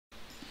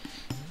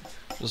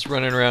Just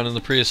running around in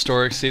the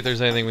prehistoric, see if there's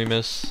anything we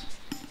miss.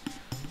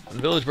 When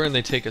village burn,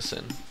 they take us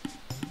in.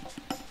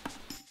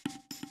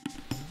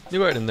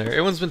 New item there.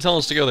 Everyone's been telling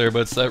us to go there,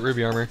 but it's that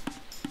ruby armor.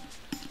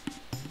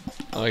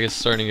 Oh, I guess it's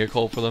starting to get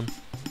cold for them.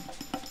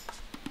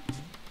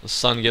 The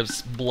sun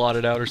gets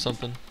blotted out or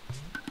something.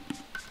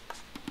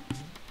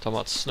 Talking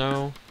about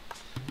snow.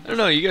 I don't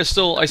know, you guys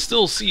I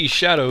still see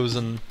shadows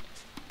and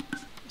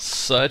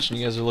such, and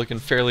you guys are looking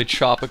fairly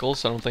tropical,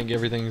 so I don't think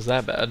everything's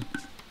that bad.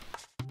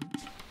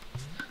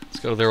 Let's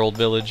go to their old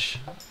village.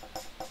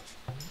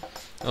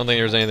 I don't think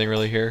there's anything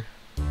really here.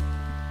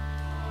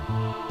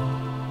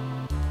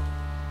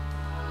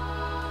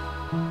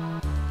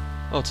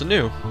 Oh, it's a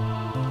new.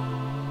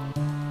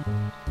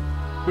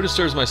 Who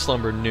disturbs my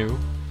slumber? New.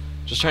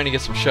 Just trying to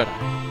get some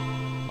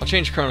shut-eye. I'll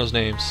change Chrono's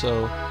name,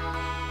 so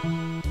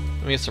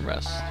let me get some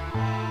rest.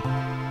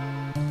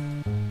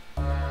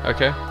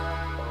 Okay.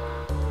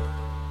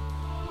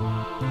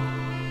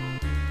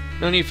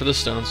 No need for this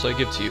stone, so I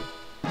give to you.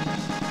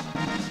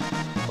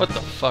 What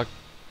the fuck?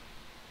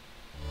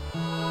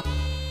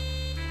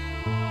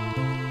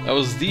 That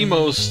was the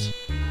most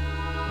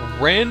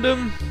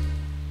random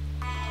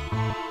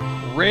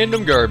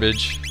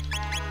garbage.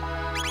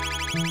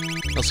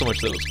 Not so much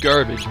that it was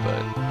garbage,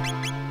 but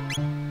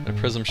a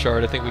prism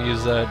shard. I think we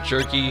use that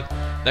jerky.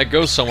 That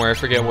goes somewhere, I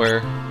forget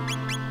where. So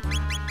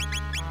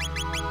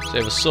they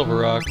have a silver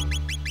rock.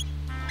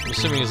 I'm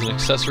assuming it's an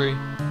accessory.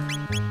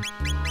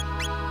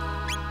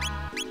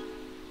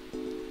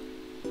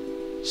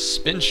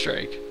 Spin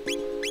strike.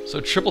 So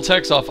triple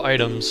text off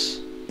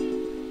items.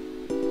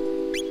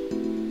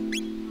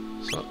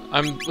 So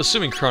I'm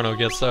assuming Chrono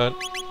gets that.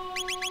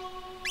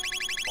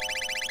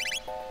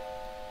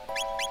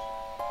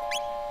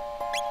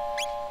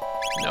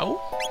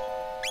 No?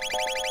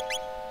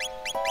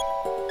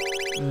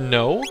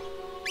 No?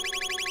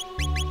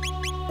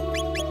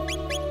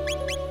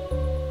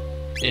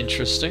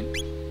 Interesting.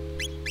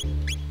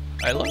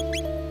 Isla?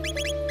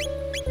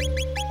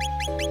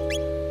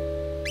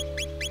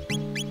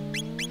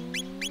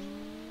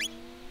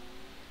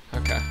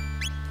 Okay.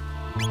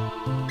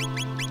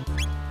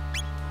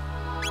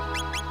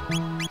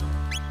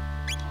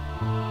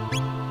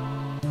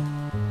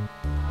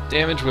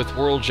 Damage with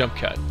World Jump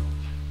Cut. So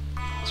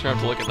we're gonna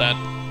have to look at that.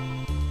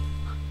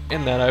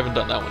 And that, I haven't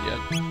done that one yet.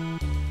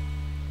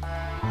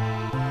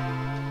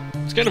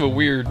 It's kind of a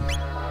weird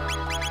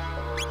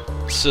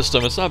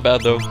system. It's not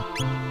bad though.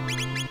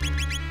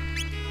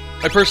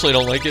 I personally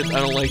don't like it. I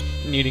don't like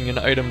needing an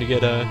item to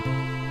get a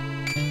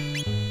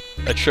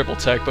triple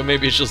tech, but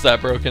maybe it's just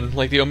that broken.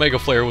 Like the Omega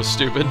Flare was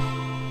stupid.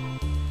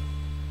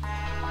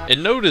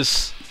 And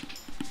notice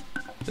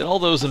that all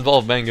those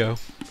involve Mango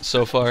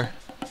so far.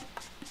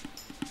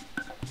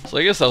 So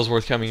I guess that was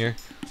worth coming here.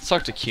 Let's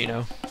talk to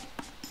Kino.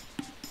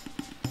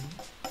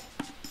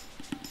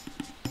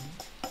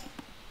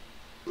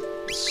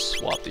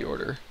 Swap the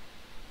order.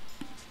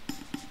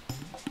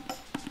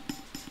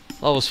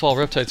 Lava's fall,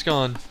 Reptite's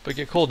gone, but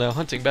get cold now,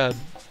 hunting bad.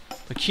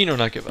 But Kino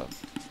not give up.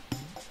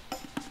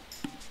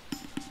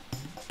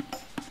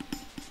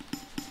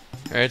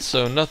 Alright,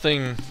 so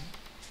nothing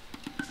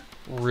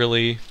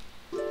really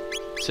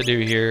to do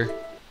here.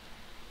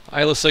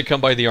 Isla said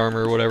come buy the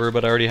armor or whatever,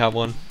 but I already have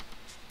one.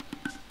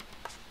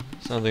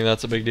 So I don't think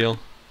that's a big deal.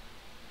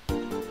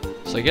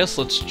 So I guess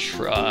let's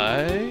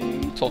try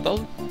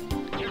 12,000.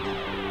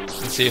 And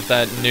see if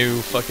that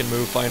new fucking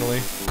move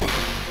finally.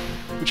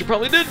 Which it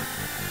probably did!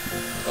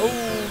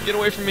 Oh, get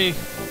away from me.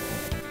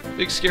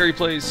 Big scary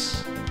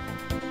place.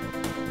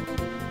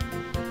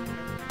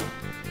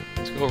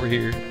 Let's go over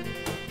here.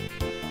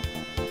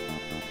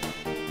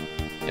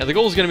 Yeah, the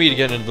goal is going to be to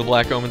get into the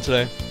Black Omen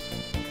today.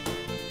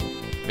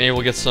 Maybe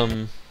we'll get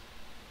some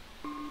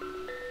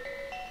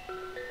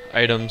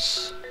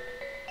items.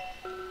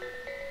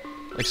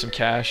 Like some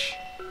cash.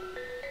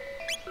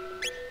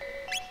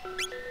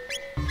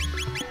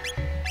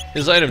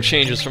 His item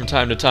changes from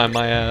time to time,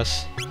 my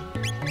ass.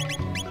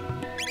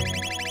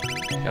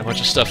 Got a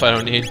bunch of stuff I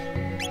don't need.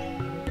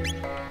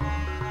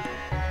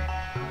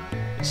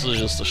 This is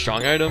just a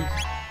strong item.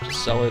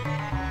 Just sell it.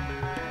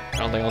 I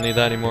don't think I'll need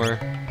that anymore.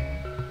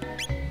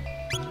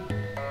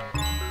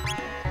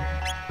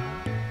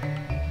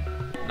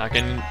 Not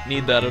gonna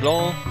need that at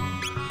all.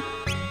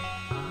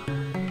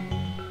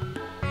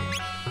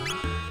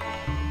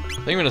 I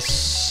think I'm gonna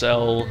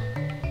sell...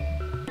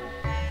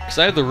 because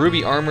I have the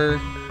ruby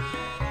armor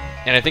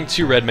and I think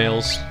 2 red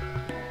mails.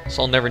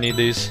 So I'll never need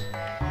these.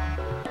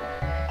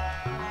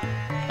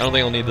 I don't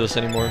think I'll need this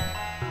anymore.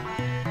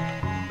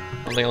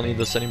 I don't think I'll need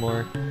this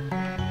anymore.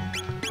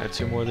 I have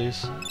 2 more of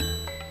these.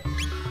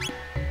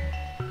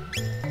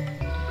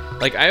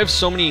 Like, I have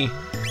so many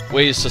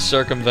ways to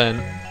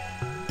circumvent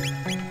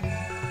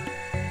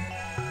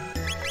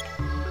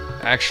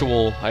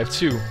actual... I have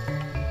 2. So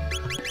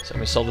I'm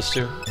gonna sell this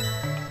too.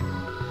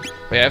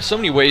 But yeah, I have so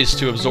many ways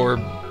to absorb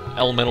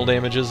elemental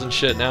damages and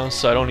shit now,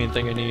 so I don't even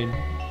think I need...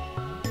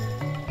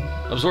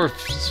 Absorb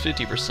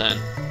 50%.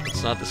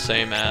 It's not the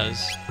same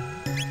as...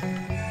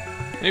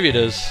 Maybe it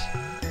is.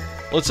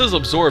 Well, it says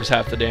absorbs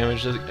half the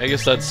damage. I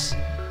guess that's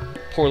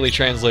poorly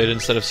translated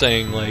instead of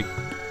saying, like,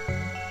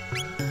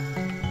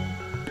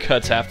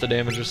 cuts half the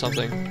damage or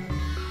something.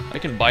 I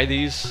can buy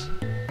these.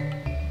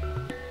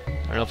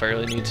 I don't know if I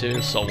really need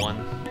to. Sell one.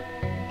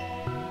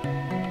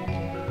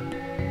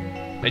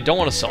 I don't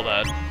want to sell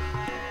that.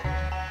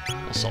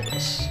 I'll sell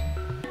this.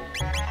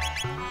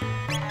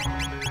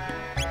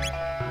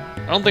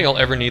 I don't think I'll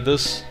ever need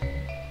this.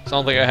 I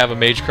don't think I have a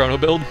mage chrono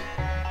build.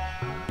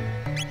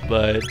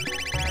 But,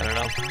 I don't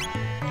know.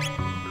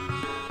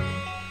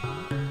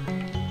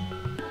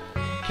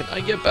 Can I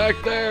get back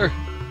there?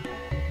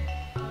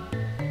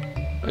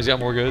 Oh, he's got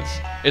more goods.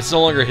 It's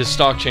no longer his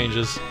stock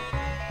changes.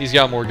 He's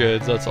got more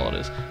goods, that's all it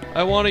is.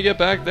 I want to get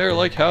back there,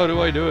 like, how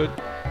do I do it?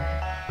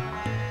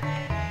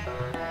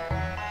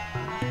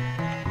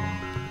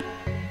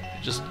 I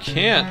just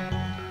can't.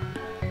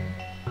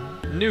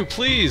 New,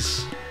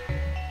 please!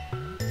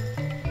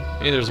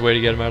 Maybe there's a way to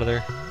get him out of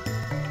there.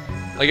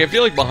 Like, I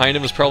feel like behind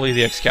him is probably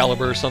the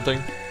Excalibur or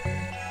something.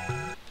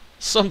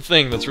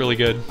 Something that's really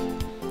good.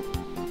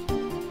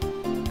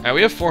 Alright,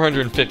 we have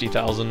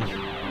 450,000.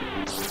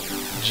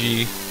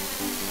 G.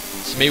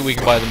 So maybe we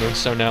can buy the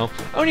Moonstone now.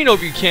 I don't even know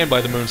if you can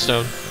buy the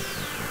Moonstone.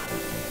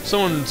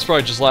 Someone's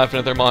probably just laughing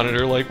at their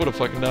monitor like, what a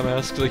fucking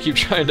dumbass, because they keep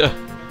trying to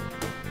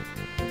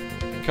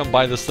come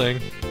buy this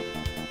thing.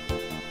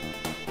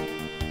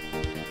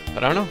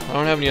 But I don't know. I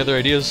don't have any other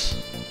ideas.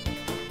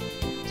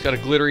 It's got a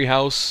glittery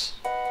house.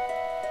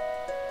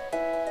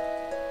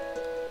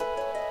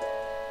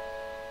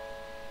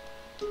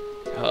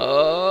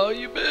 Oh,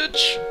 you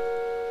bitch!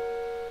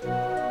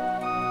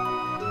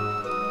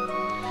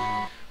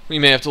 We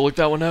may have to look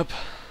that one up.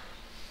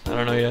 I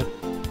don't know yet.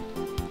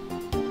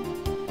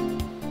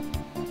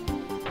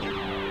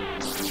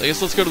 So I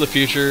guess let's go to the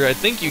future. I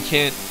think you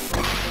can't...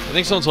 I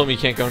think someone told me you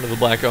can't go into the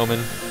Black Omen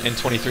in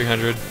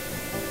 2300.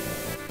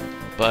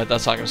 But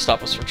that's not going to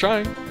stop us from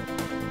trying.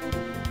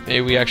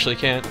 Maybe we actually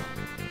can't.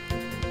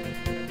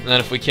 And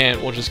then if we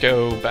can't, we'll just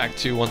go back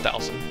to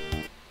 1000.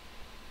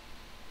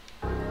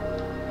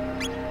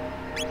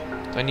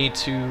 I need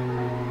to...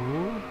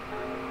 No,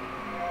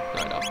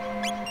 I don't.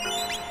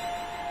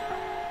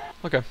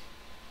 Okay.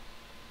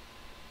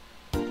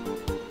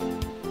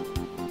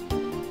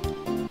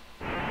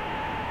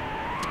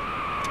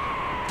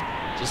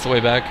 Is this the way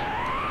back?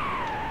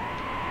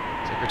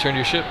 It's like, return to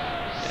your ship?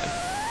 Yeah.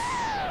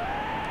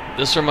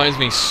 This reminds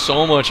me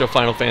so much of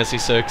Final Fantasy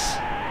VI.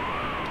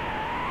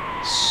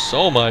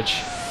 So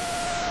much.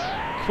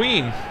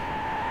 Queen!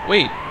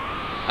 Wait,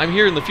 I'm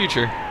here in the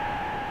future.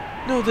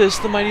 Know this,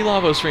 the mighty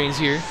Lavos reigns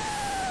here.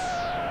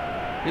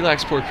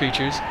 Relax, poor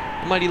creatures.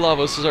 The mighty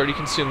Lavos has already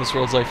consumed this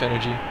world's life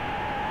energy.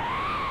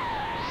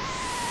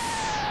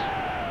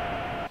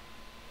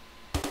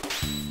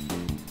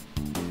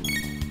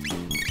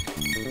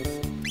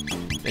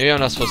 Maybe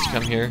I'm not supposed to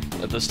come here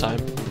at this time.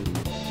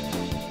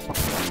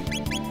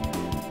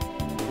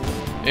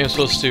 Maybe I'm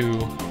supposed to...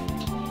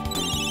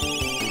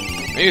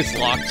 Maybe it's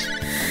locked.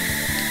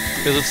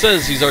 Because it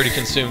says he's already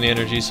consumed the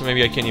energy, so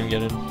maybe I can't even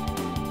get in.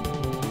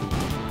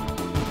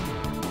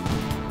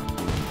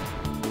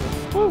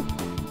 Woo!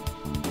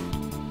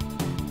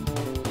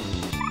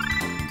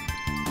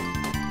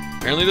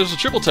 Apparently there's a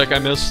triple tech I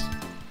missed.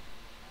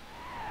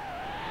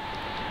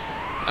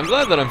 I'm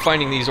glad that I'm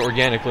finding these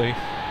organically.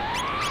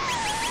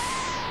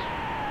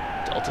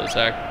 Delta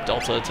attack,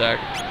 delta attack.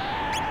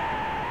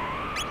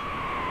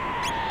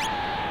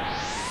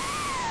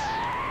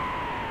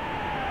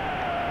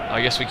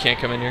 I guess we can't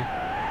come in here.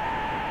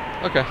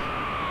 Okay.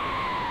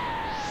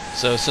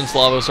 So since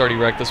Lavos already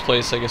wrecked this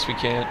place, I guess we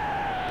can't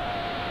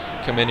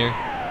come in here.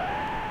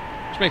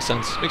 Which makes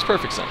sense. Makes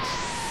perfect sense.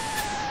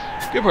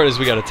 Good part is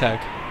we got a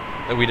tech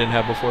that we didn't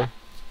have before.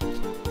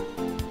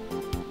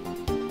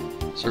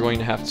 So we're going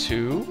to have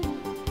to...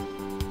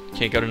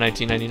 Can't go to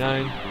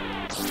 1999.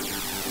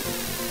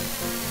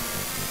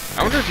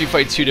 I wonder if you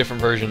fight two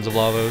different versions of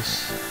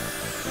Lavos.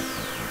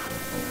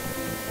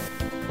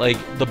 Like,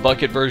 the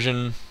bucket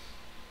version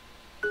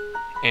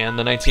and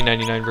the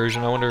 1999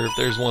 version. I wonder if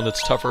there's one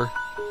that's tougher.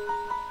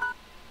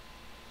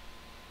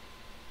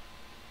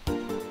 There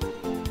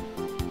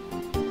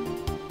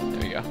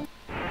we go.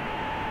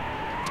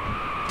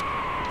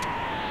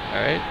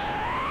 Alright.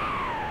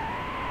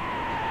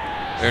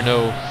 There are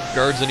no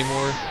guards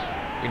anymore.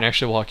 We can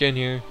actually walk in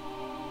here.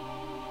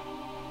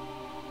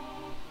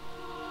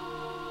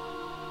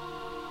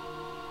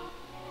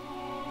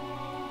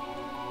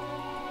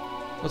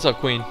 What's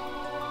up, Queen?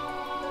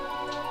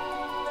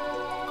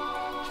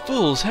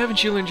 Fools,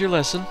 haven't you learned your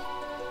lesson?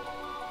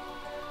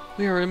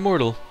 We are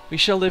immortal. We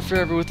shall live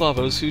forever with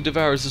Lavos, who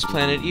devours this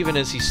planet even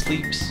as he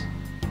sleeps.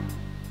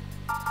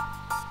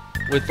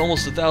 With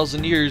almost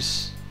 1,000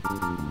 years,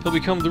 he'll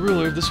become the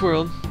ruler of this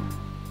world.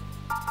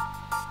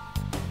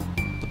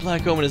 The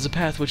Black Omen is a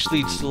path which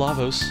leads to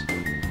Lavos.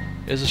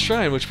 It is a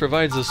shrine which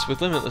provides us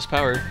with limitless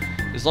power.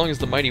 As long as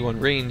the Mighty One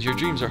reigns, your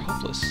dreams are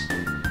hopeless.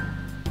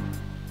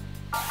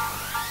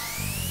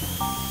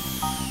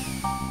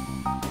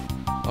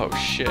 Oh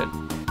shit.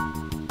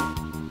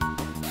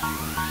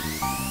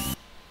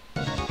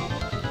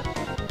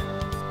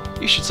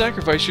 You should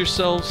sacrifice your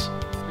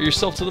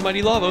yourself to the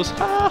mighty lavos.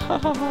 Ha ha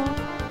ha ha.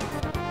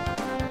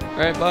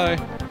 Alright, bye.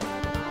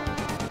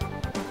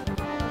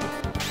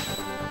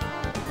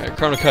 Alright,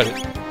 Chrono, cut it.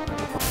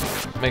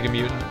 Mega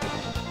Mutant.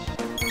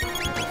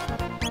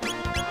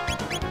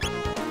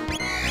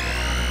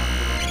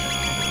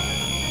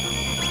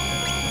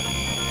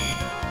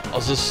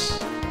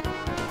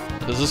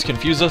 Does this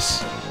confuse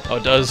us? Oh,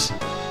 it does.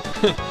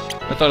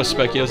 I thought of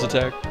Specchio's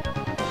attack.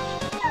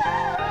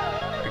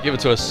 Right, give it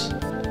to us.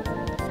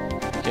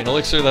 Okay, an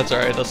elixir, that's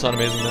alright. That's not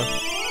amazing though.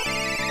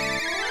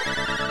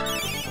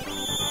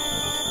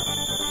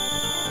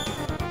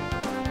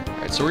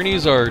 Alright, so we're gonna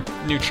use our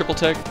new triple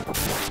tech.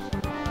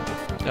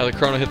 Now that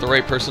Chrono hit the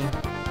right person.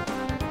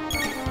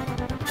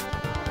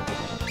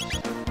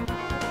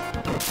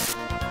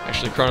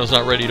 Actually, Chrono's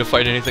not ready to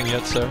fight anything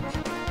yet, so...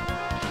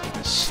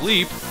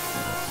 Sleep?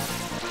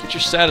 Get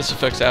your status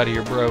effects out of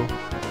here, bro.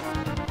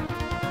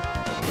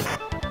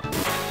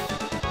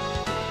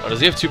 Oh, does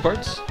he have 2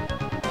 parts?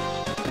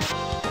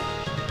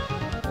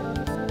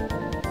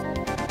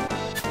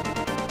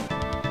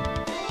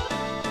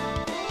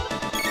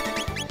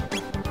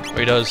 Oh,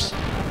 he does.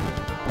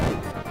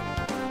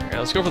 Alright,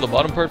 let's go for the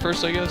bottom part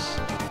first, I guess.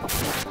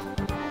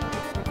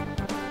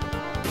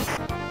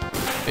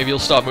 Maybe he'll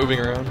stop moving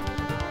around.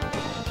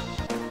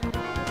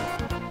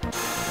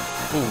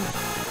 Ooh.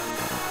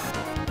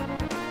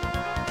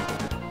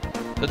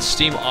 That's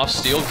steam off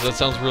steel, because that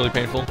sounds really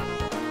painful.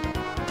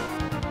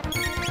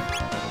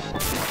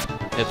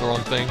 Hit the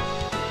wrong thing.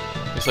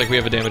 Looks like we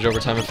have a damage over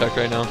time effect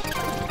right now.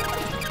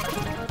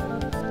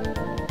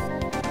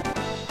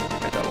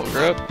 Alright, that will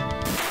grab.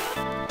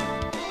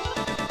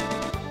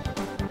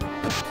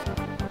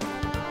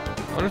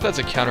 I wonder if that's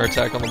a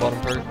counterattack on the bottom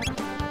part.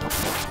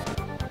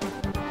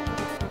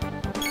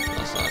 No,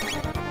 it's not.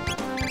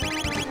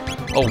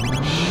 Oh,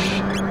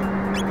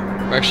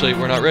 actually,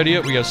 we're not ready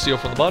yet. We gotta steal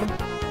from the bottom.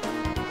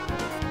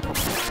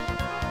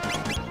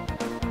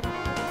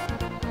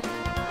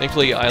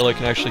 Thankfully, Isla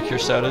can actually cure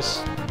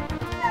status.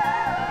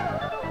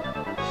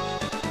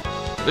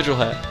 Vigil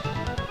Hat.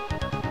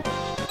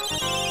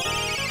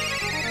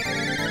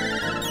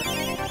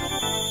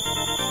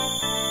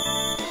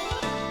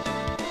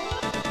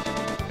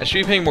 I should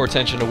be paying more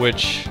attention to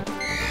which...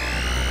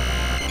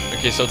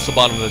 Okay, so it's the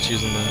bottom that's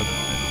using the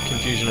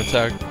confusion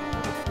attack.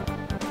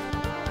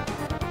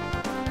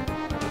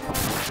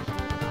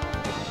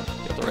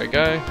 Got the right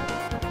guy.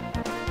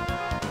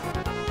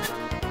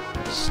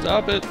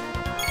 Stop it.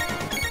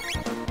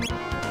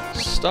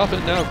 Stop it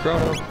now,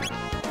 Chrono.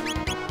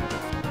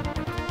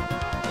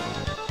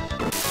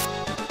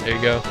 There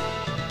you go.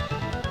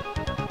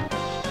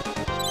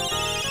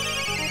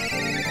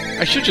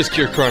 I should just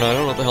cure Chrono. I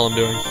don't know what the hell I'm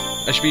doing.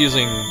 I should be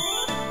using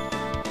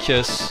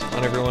Kiss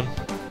on everyone.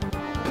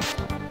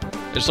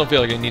 I just don't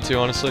feel like I need to,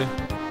 honestly.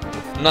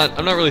 I'm not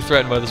really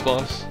threatened by this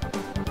boss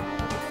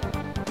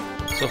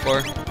so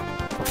far.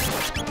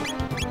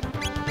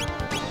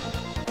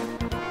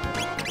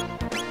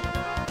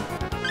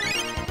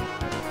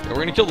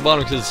 We're gonna kill the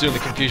bottom because it's doing the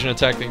confusion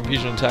attack. The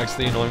confusion attack's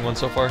the annoying one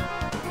so far.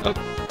 Oh,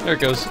 there it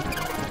goes.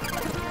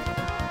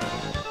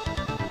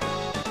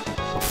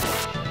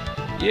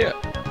 Yeah.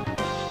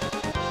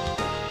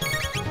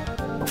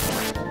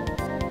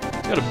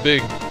 Got a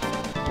big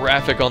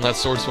graphic on that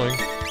sword swing.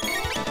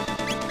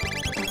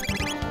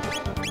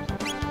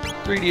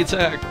 3D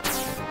attack.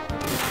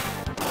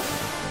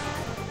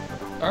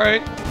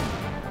 Alright.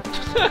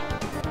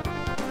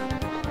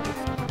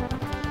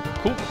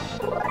 Cool.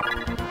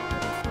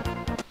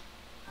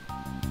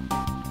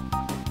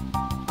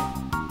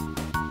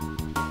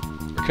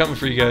 We're coming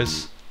for you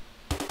guys.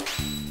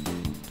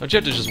 Don't you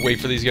have to just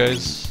wait for these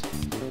guys?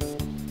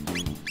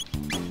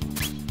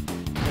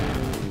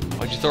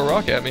 Why'd you throw a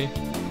rock at me?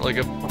 Like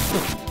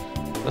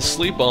a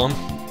sleep bomb.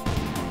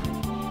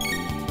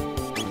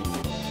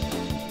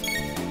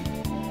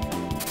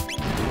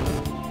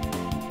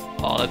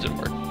 Oh, that didn't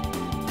work.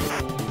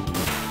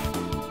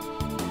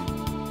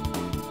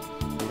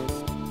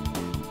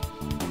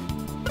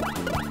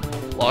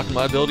 Locking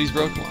my abilities,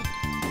 bro. Come on.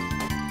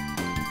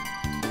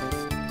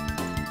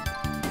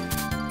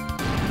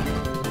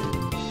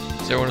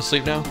 Is everyone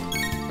asleep now?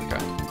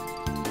 Okay.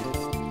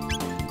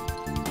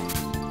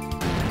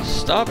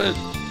 Stop it.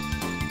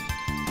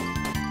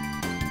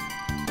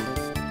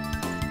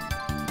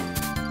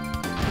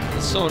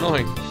 It's so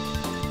annoying.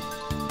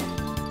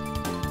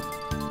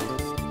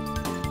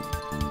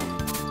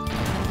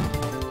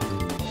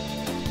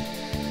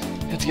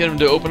 You have to get him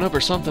to open up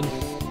or something.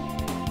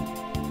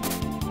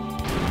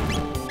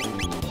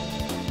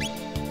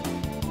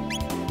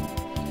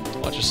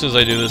 Watch, as soon as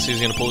I do this,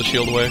 he's gonna pull the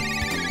shield away.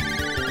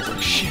 It's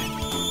like, shit.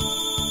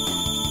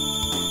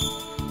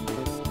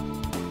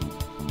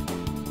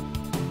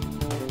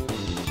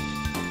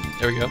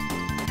 There we go.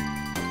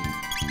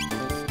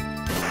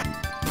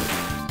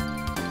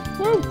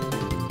 Woo!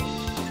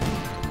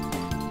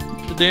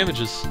 The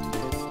damages.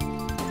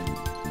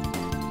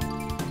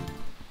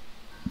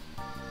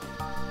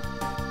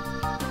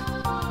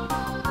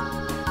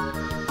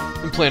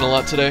 Been playing a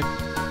lot today.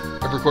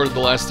 I've recorded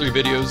the last 3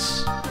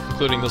 videos,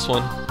 including this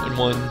one, in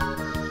one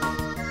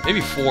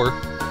Maybe 4.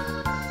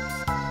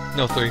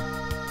 No, 3.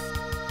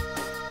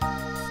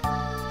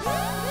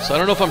 So I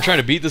don't know if I'm trying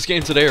to beat this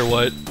game today or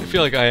what. I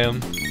feel like I am,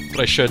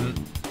 but I shouldn't.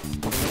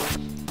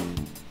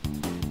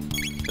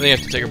 I think I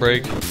have to take a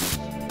break.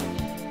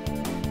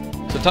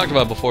 So I talked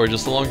about before,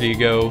 just the longer you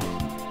go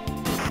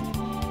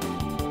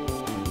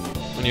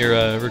when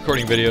you're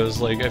recording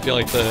videos, like I feel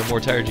like the more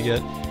tired you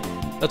get.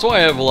 That's why I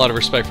have a lot of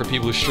respect for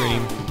people who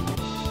stream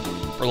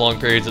for long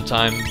periods of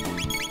time.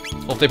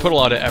 Well, if they put a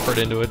lot of effort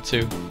into it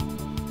too.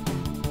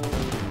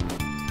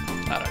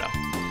 I don't know.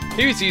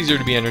 Maybe it's easier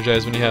to be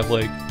energized when you have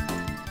like,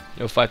 you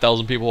know,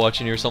 5,000 people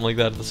watching you or something like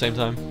that at the same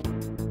time.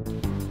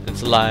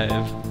 It's live.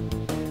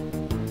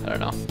 I don't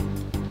know.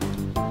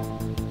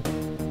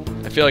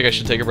 I feel like I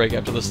should take a break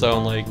after this though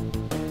and like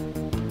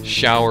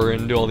shower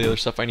and do all the other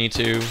stuff I need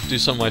to, do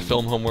some of my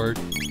film homework,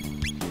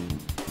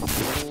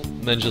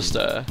 and then just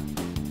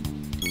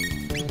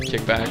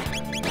kick back,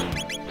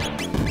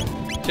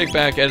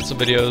 edit some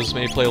videos,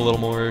 maybe play a little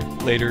more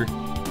later,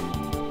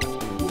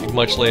 like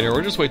much later,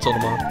 or just wait till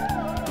tomorrow.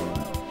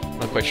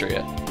 Not quite sure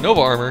yet.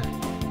 Nova armor.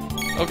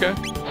 Okay.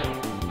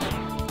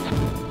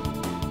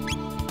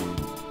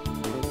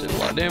 Did a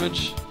lot of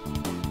damage.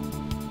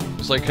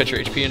 Just like cut your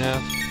HP in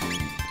half.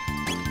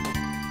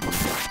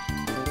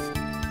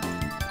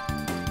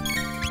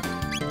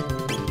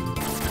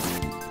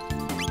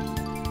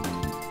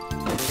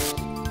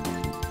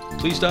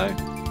 Please die.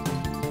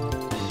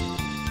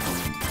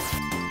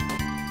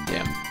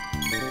 Damn.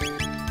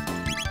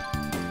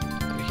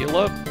 Gotta heal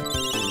up.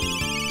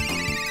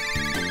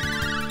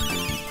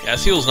 Yeah,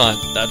 this heal's not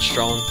that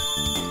strong.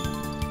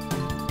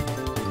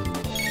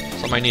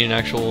 So I might need an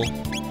actual...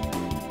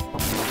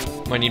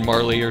 might need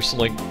Marley or some,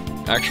 like,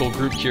 actual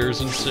group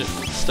cures and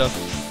stuff.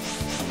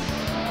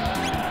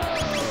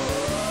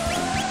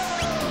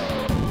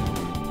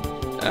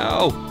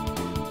 Ow!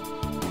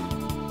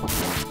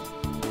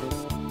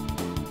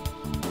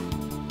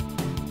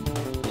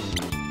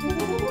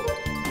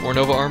 More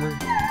Nova armor.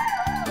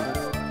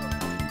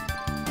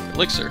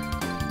 Elixir.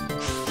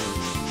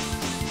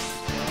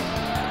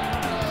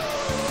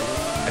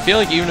 I feel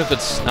like even if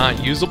it's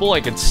not usable, I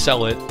could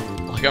sell it.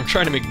 Like, I'm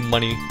trying to make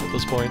money at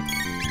this point.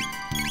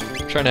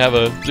 I'm trying to have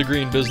a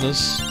degree in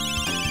business.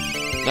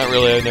 Not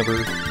really, I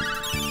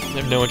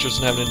have no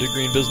interest in having a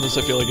degree in business.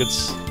 I feel like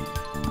it's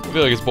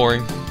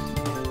boring.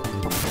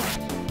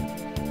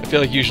 I feel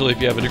like usually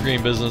if you have a degree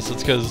in business,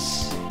 it's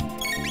because...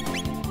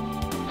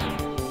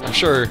 I'm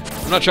sure,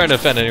 I'm not trying to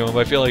offend anyone, but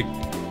I feel like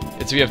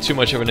it's if you have too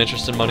much of an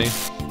interest in money.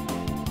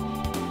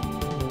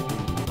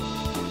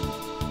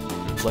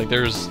 It's like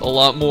there's a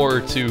lot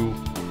more to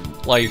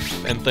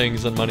life and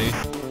things than money.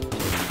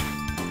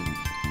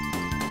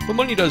 But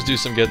money does do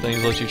some good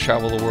things, lets you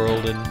travel the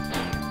world and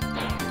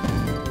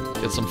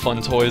get some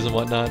fun toys and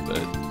whatnot,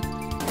 but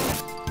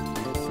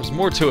there's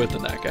more to it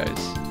than that,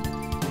 guys.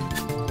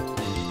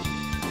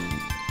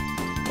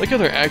 Like how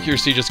their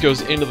accuracy just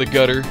goes into the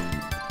gutter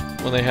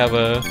when they have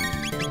a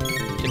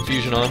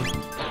confusion on.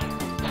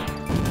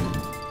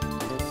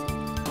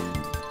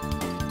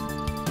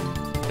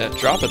 That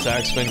drop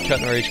attack's been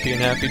cutting our HP in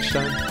half each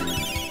time.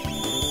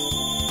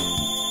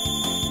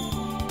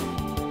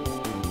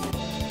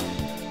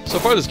 So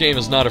far this game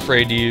is not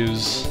afraid to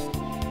use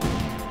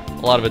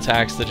a lot of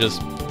attacks that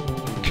just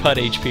cut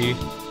HP.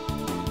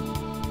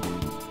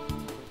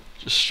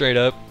 Just straight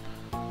up.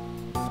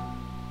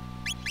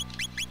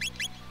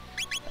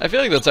 I feel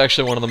like that's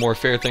actually one of the more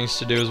fair things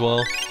to do as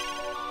well.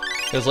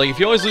 Because, like, if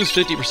you always lose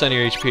 50% of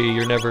your HP,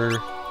 you're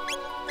never...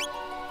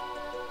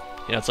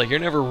 You know, it's like you're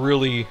never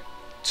really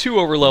too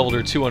over-leveled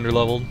or too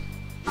under-leveled.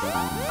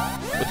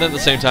 But then at the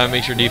same time, it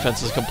makes your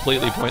defense is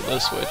completely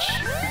pointless, which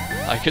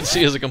I can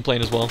see as a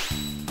complaint as well.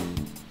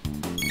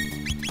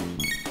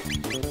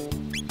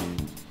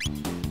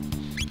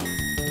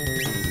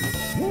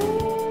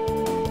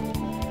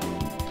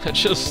 That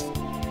just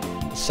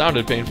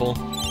sounded painful. I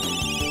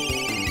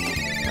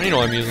don't even know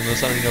why I'm using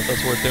this. I don't even know if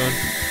that's worth doing.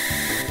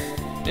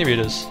 Maybe it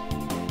is.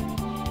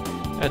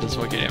 That did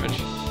some wicked damage.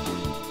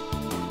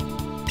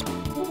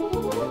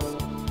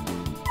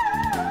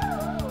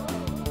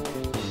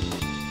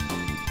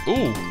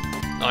 Ooh!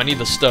 Oh, I need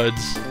the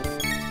studs.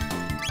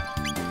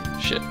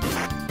 Shit.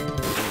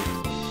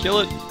 Kill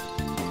it!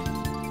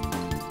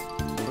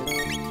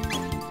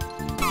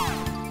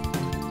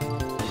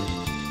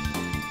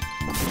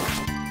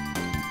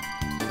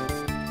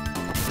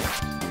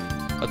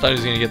 I thought he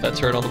was gonna get that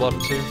turret on the bottom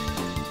too.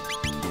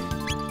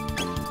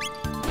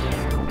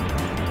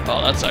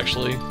 Oh, that's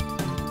actually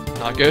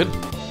not good.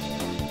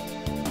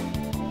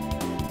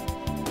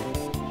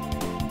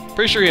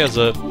 Pretty sure he has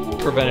a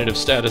preventative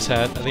status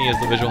hat. I think he has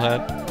the visual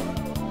hat.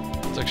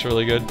 It's actually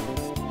really good.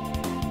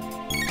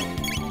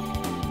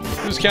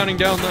 Who's counting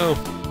down though?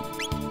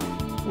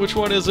 Which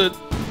one is it?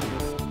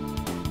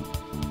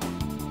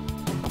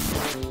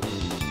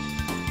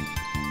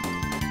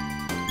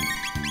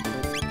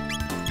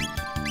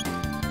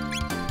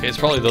 Okay, it's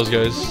probably those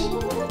guys.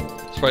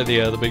 It's probably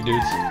the big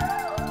dudes.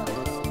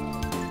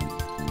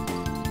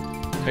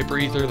 Hyper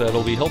Ether,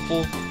 that'll be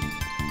helpful.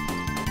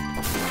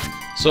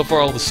 So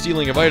far, all the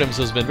stealing of items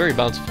has been very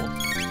bountiful.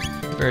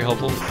 Very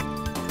helpful.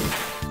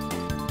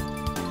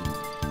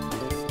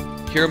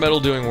 Hero Metal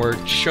doing work,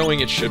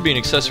 showing it should be an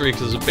accessory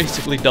because it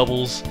basically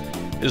doubles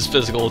his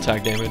physical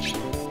attack damage.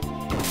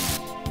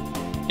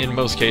 In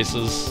most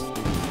cases.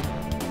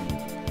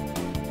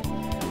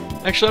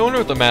 Actually, I wonder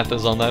what the math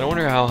is on that. I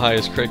wonder how high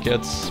his crit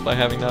gets by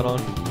having that on.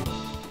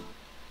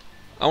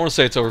 I want to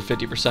say it's over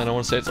 50%. I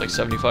want to say it's like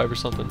 75 or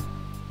something.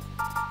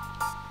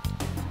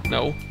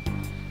 No.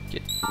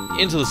 Get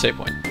into the save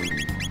point.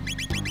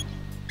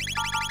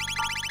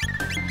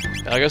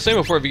 Like I was saying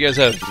before, if you guys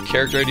have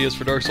character ideas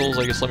for Dark Souls,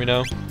 I guess let me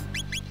know.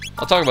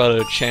 I'll talk about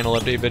a channel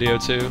update video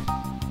too.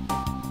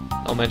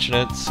 I'll mention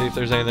it, see if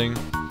there's anything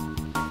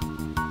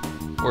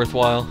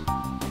worthwhile.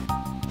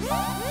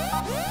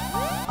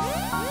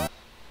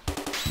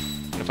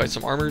 Gonna fight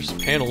some armors,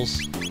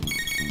 panels.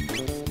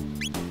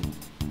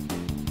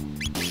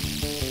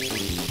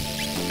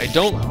 I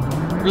don't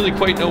really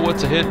quite know what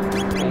to hit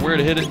or where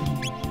to hit it,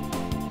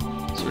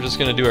 so we're just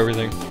gonna do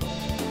everything.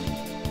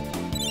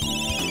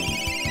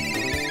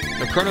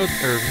 No chrono,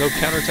 or no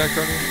counterattack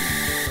chrono?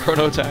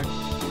 Chrono attack.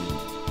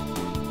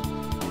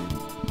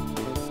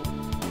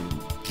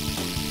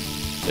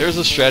 There's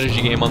a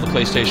strategy game on the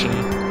PlayStation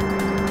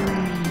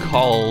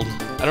called,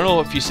 I don't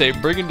know if you say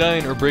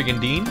Brigandine or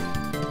Brigandine.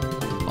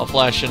 I'll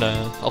flash an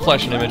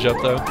image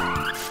up though.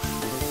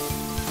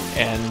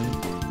 And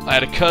I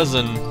had a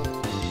cousin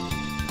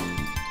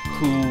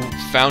who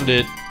found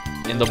it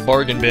in the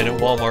bargain bin at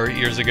Walmart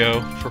years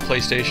ago for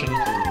PlayStation.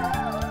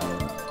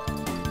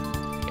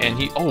 And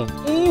he, oh,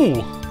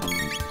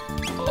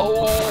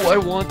 I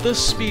want the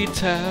speed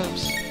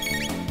tabs.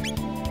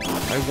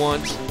 I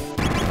want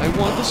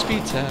the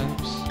speed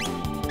tabs.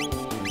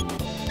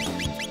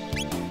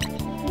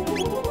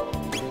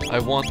 I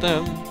want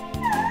them.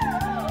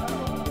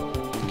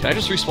 Can I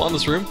just respawn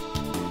this room?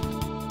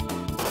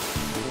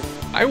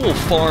 I will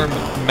farm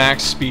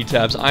max speed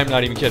tabs, I'm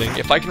not even kidding.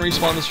 If I can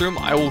respawn this room,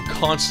 I will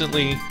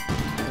constantly,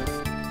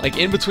 like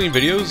in between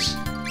videos,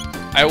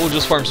 I will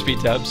just farm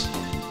speed tabs.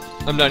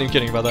 I'm not even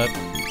kidding about that.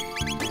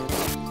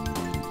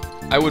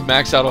 I would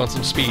max out on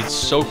some speed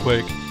so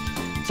quick.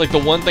 It's like the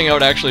one thing I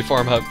would actually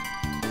farm up.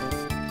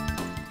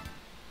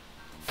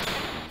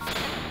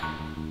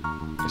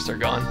 Guess they're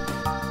gone.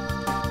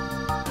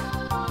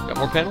 Got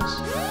more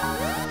panels?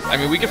 I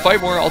mean, we can fight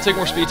more. I'll take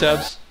more speed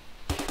tabs.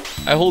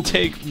 I will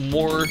take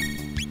more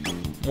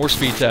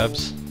speed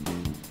tabs.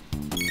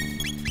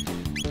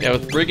 Yeah,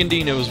 with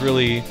Brigandine, it was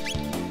a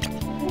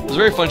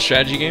very fun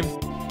strategy game.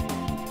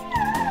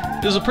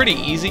 It was a pretty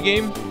easy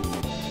game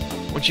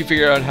once you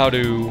figure out how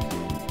to,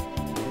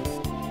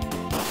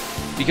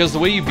 because the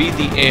way you beat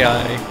the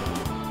AI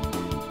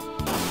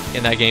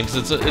in that game,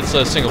 because it's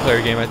a single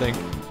player game, I think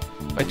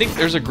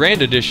there's a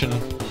Grand Edition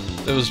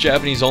that was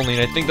Japanese only,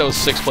 and I think that was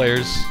 6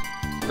 players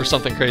or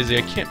something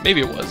crazy.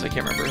 Maybe it was, I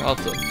can't remember. I'll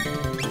have to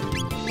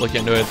look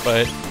into it,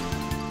 but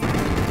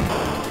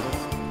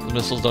the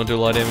missiles don't do a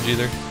lot of damage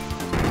either.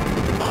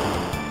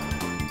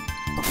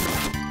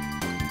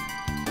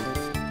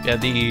 Yeah,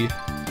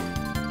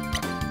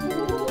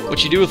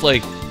 what you do with,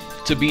 like,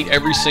 to beat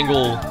every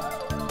single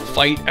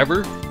fight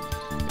ever,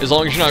 as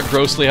long as you're not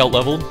grossly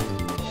out-leveled,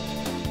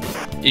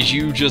 is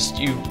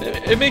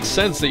it makes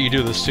sense that you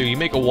do this too. You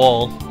make a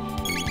wall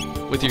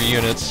with your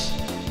units.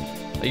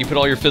 You put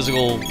all your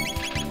physical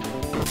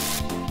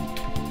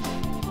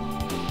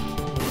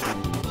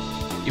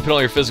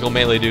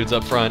melee dudes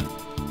up front.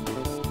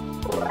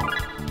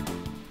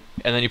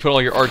 And then you put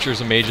all your archers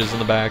and mages in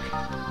the back.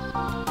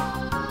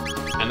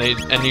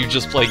 And you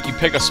just, like, you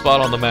pick a spot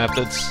on the map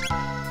that's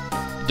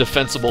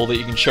defensible that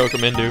you can choke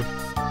them into.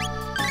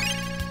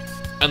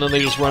 And then they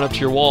just run up to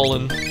your wall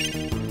and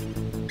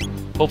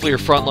hopefully your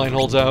front line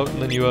holds out,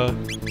 and then you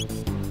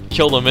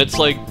kill them. It's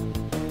like,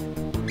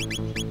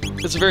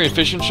 it's a very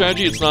efficient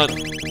strategy. It's not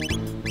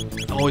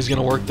always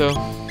gonna work though.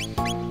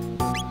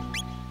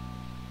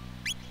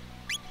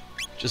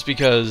 Just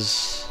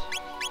because,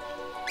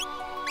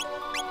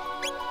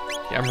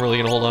 yeah, I'm really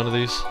gonna hold on to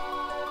these.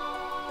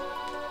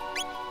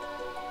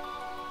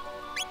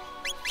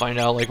 Find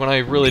out, like, when I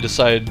really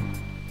decide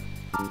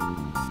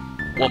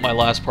what my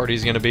last party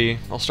is gonna be,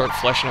 I'll start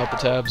fleshing out the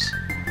tabs.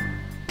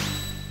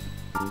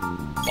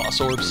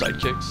 Boss orb,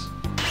 sidekicks.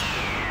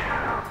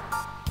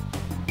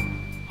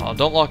 Oh,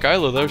 don't lock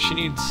Isla though, she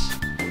needs...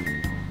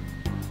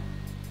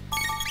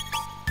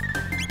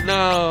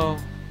 No!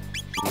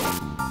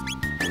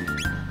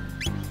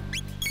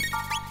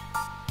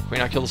 Can we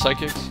not kill the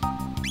sidekicks?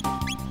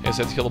 I guess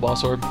I have to kill the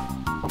boss orb.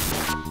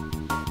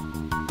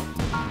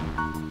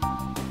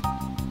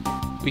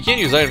 We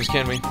can't use items,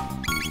 can we?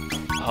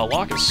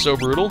 Lock is so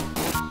brutal.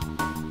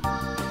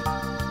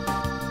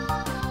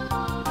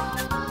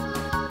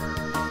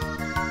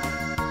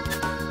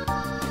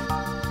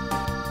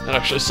 That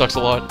actually sucks a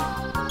lot.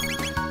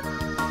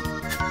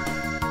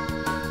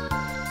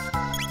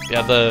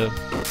 Yeah, the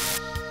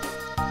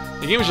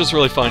game is just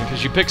really fun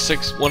because you pick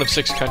one of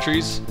 6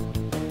 countries.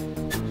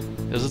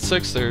 Is it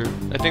 6? I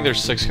think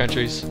there's 6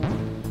 countries.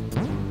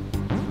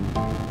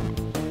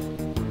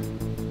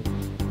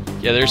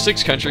 Yeah, there's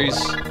 6 countries,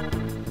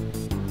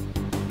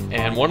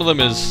 and one of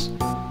them is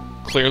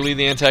clearly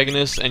the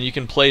antagonist, and you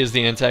can play as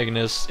the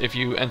antagonist if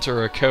you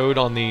enter a code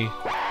on the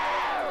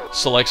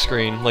select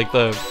screen, like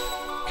the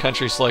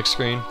country select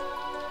screen.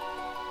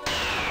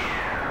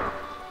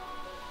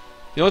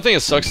 The only thing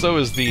that sucks though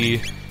is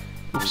the...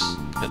 Oops,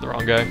 hit the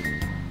wrong guy.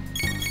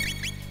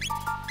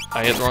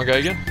 I hit the wrong guy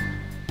again?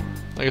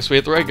 I guess we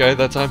hit the right guy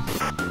that time.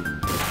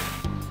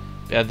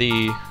 Yeah,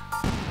 the...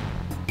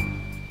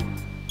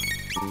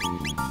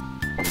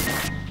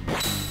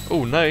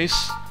 Oh,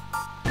 nice.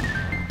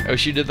 I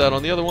wish you did that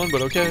on the other one,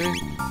 but okay.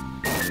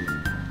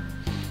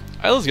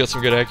 Isla's got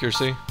some good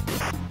accuracy.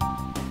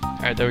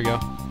 Alright, there we go.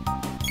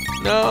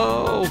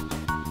 No!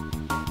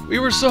 We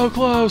were so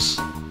close!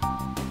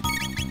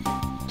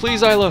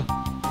 Please, Isla!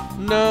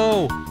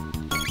 No!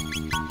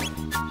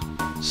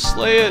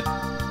 Slay it!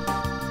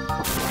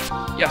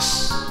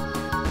 Yes!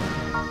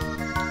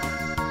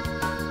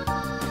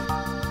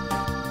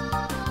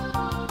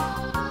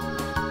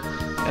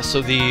 Yeah,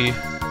 so the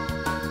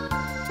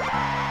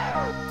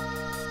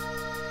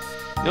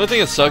only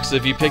thing that sucks is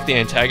if you pick the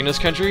antagonist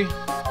country,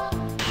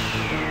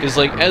 is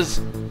like,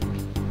 as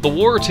the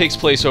war takes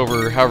place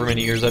over however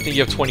many years, I think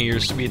you have 20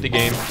 years to beat the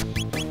game.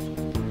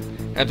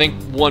 I think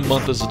 1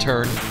 month is a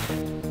turn.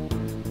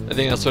 I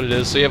think that's what it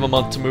is. So you have a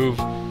month to move.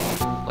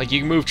 Like, you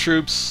can move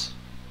troops,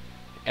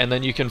 and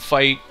then you can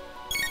fight,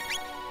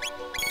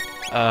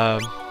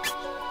 and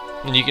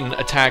you can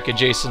attack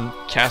adjacent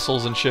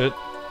castles and shit.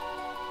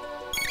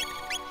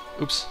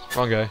 Oops,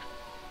 wrong guy.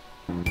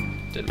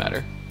 Didn't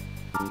matter.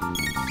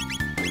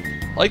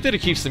 I like that it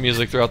keeps the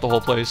music throughout the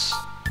whole place.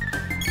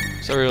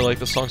 So I really like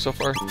this song so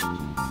far.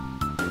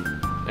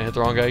 I hit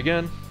the wrong guy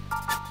again.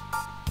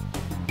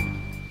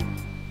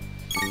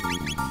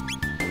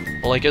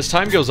 Well, like, as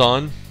time goes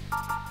on,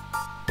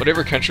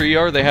 whatever country you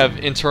are, they have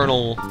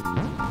internal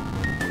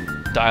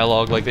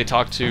dialogue, like they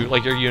talk to,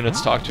 like your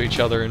units talk to each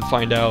other and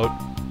find out,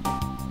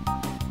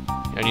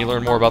 and you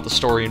learn more about the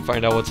story and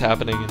find out what's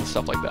happening and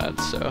stuff like that,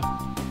 so.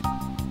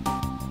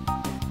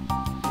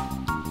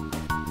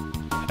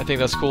 I think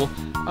that's cool.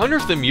 I wonder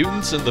if the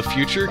mutants in the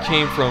future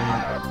came from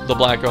the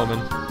Black Omen.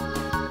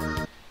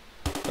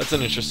 That's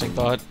an interesting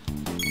thought.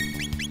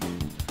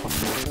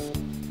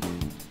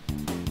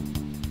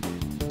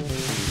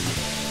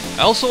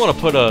 I also want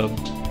to put a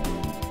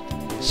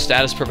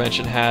status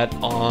prevention hat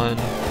on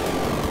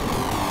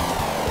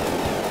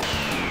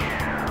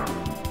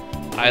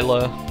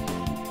Isla,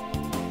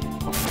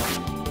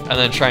 and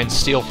then try and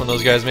steal from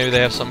those guys. Maybe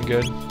they have something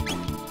good.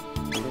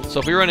 So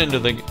if we run into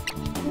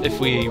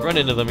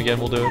them again,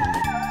 we'll do it.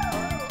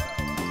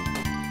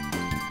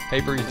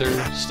 Hyper Ether,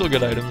 still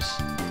good items.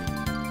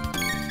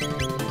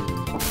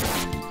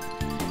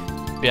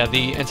 Yeah,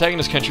 the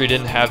antagonist country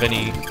didn't have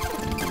any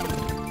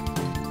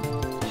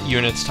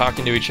units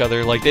talking to each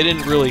other. Like, they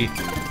didn't really,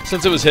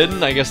 since it was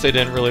hidden, I guess they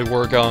didn't really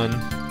work on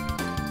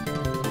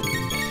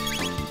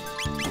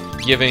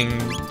giving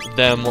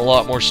them a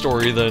lot more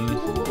story than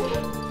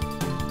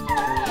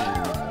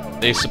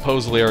they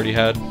supposedly already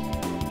had.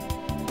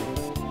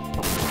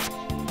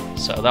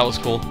 So that was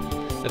cool.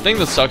 The thing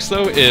that sucks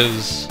though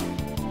is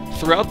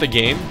throughout the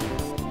game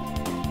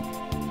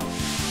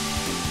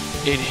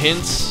it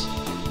hints,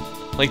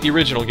 like the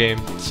original game,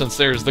 since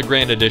there's the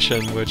Grand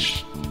Edition,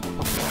 which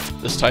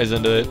this ties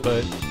into it,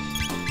 but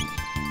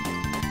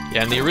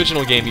yeah, in the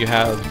original game you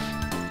have,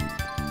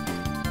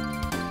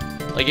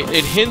 like,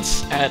 it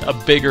hints at a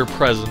bigger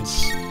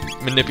presence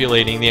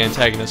manipulating the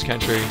antagonist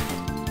country.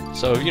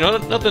 So, you know,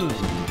 nothing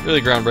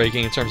really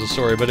groundbreaking in terms of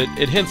story, but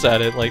it hints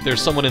at it, like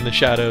there's someone in the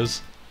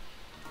shadows,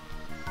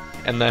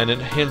 and then it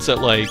hints at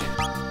like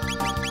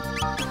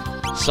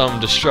some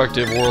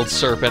destructive world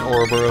serpent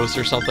Ouroboros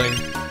or something.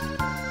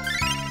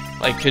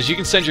 Like, because you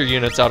can send your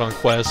units out on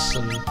quests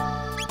and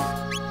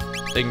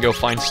they can go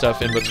find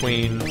stuff in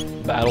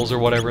between battles or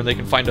whatever, and they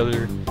can find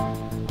other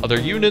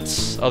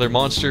units, other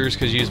monsters,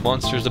 because you use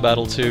monsters to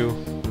battle too.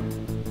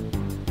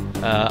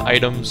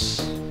 Items,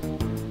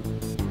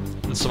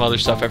 and some other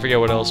stuff. I forget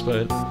what else,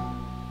 but...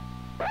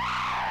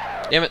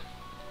 Damn it.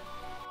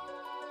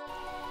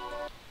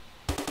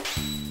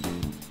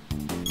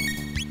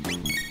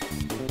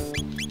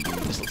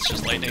 Let's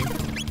just lightning.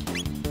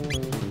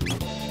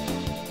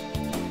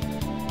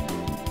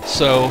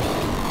 So...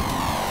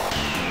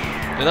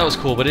 and that was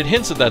cool, but it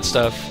hints at that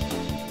stuff.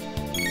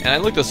 And I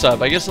looked this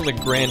up. I guess in the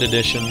Grand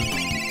Edition,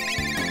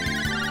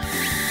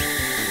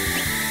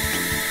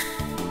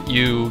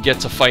 you get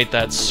to fight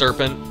that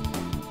serpent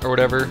or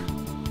whatever.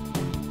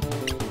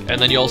 And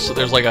then you also,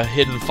 there's like a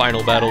hidden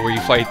final battle where you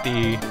fight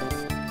the...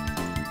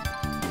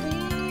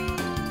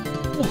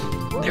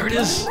 Ooh, there it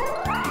is!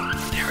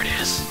 There it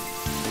is!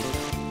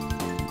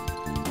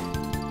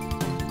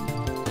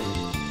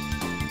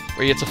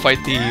 Where you get to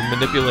fight the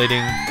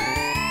manipulating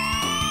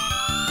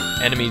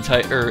enemy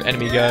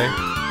guy.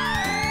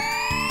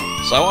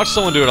 So I watched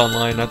someone do it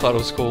online, and I thought it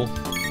was cool.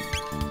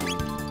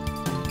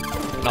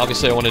 And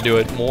obviously I want to do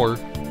it more.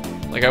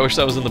 Like, I wish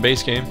that was in the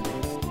base game.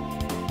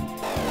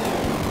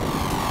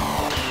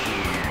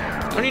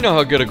 I don't even know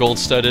how good a gold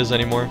stud is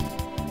anymore.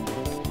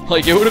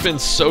 Like, it would have been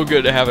so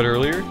good to have it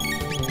earlier.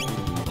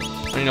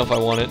 I don't know if I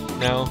want it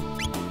now.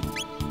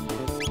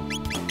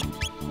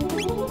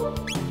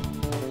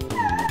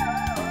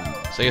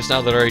 So I guess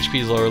now that our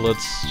HP is lower,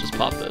 let's just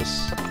pop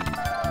this.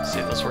 See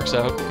if this works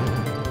out.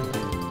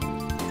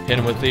 Hit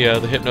him with the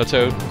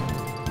Hypnotoad.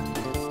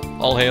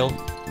 All hail.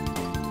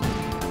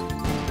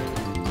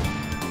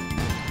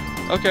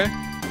 Okay.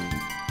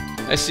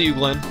 I see you,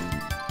 Glenn.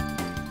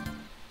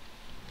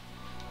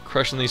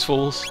 Crushing these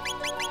fools.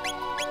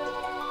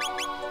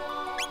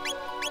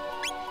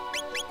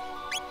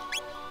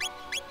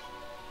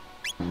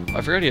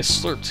 I forgot he has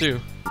Slurp too.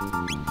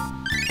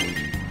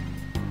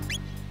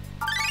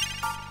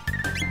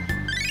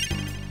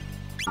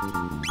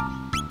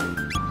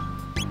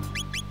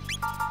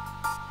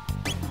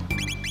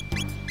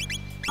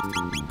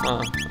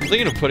 I'm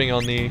thinking of putting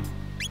on the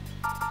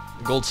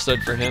gold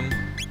stud for him.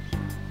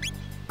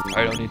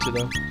 I don't need to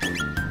though.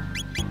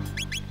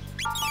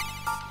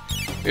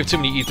 We have too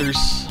many ethers.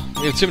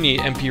 We have too many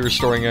MP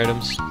restoring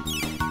items.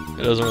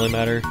 It doesn't really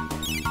matter.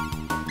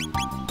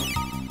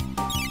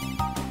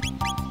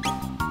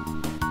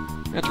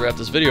 We have to wrap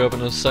this video up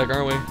in a sec,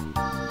 aren't we?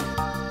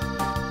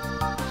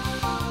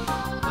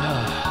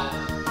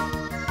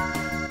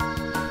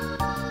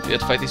 Do you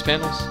have to fight these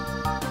panels?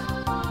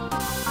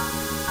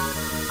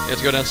 You have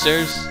to go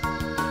downstairs?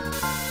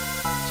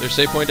 Is there a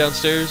save point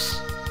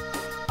downstairs?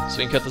 So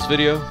we can cut this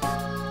video?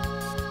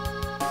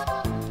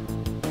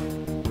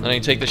 Then I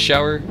can take the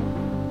shower.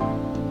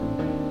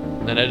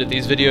 Then edit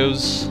these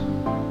videos.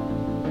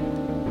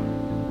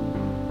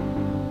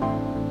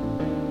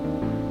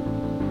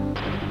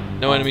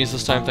 No enemies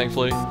this time,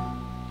 thankfully.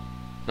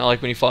 Not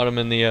like when you fought him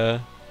in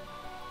the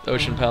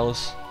Ocean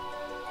Palace.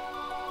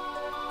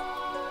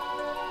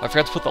 I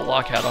forgot to put the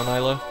lock hat on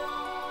Isla.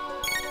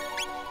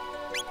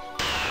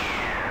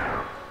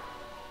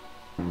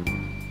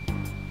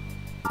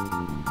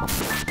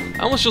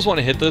 I almost just want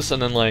to hit this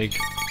and then, like,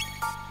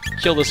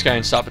 kill this guy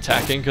and stop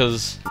attacking,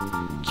 because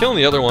killing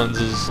the other ones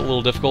is a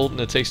little difficult and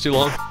it takes too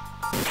long.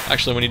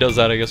 Actually, when he does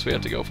that, I guess we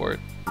have to go for it.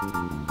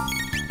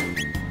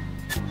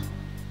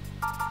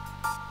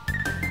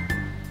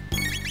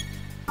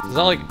 It's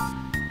not like...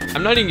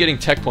 I'm not even getting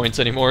tech points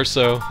anymore,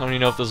 so I don't even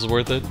know if this is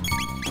worth it.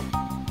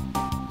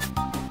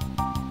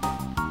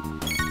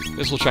 I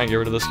guess we'll try and get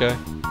rid of this guy.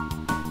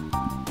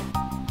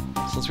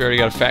 Since we already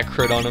got a fat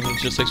crit on him, it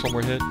just takes one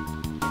more hit.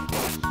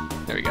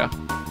 There we go.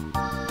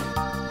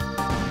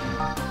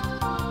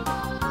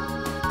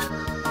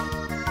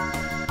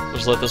 We'll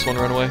just let this one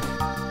run away.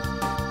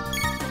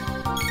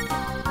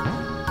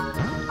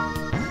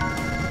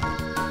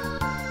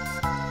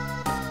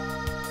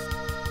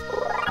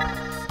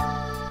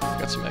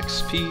 Got some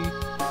XP.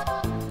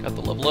 Got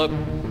the level up.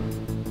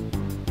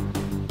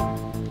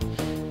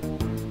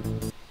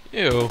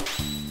 Ew.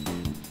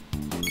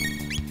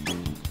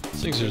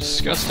 These things are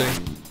disgusting.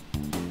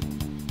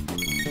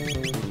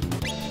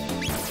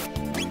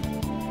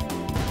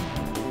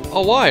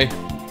 Oh, why?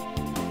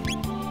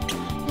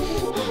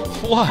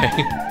 Why?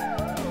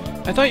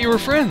 I thought you were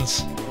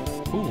friends.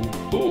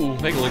 Ooh,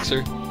 Mega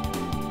Elixir.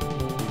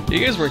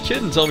 You guys weren't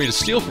kidding telling me to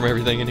steal from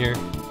everything in here.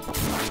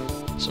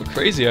 Some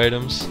crazy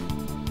items.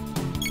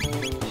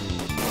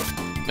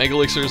 Mega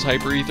Elixirs,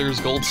 Hyper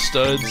Ethers, Gold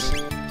Studs,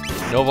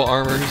 Nova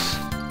Armors.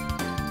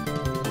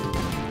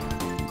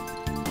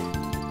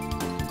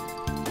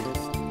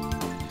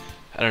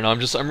 I don't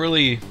know, I'm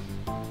really...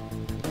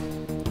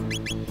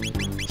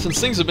 Since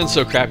things have been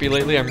so crappy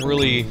lately, I'm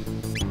really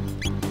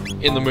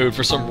in the mood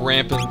for some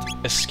rampant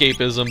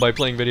escapism by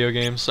playing video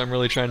games, so I'm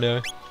really trying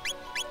to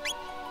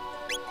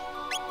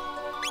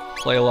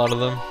play a lot of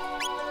them.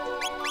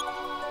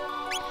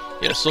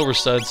 Yeah, Silver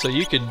Stud, so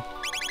you could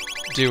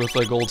do with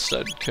a Gold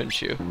Stud,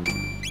 couldn't you?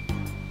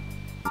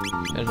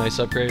 And a nice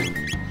upgrade.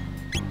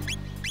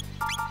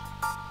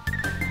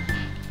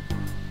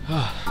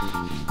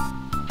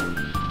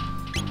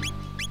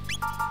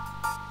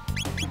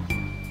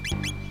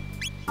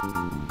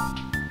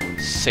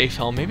 Safe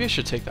helm, maybe I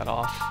should take that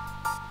off.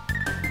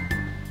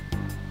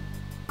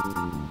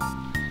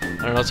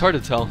 I don't know, it's hard to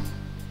tell.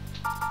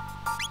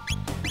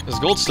 This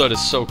Gold Stud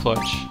is so clutch.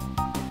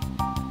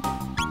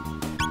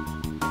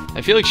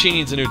 I feel like she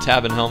needs a new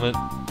Tabin helmet.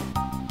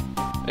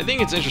 I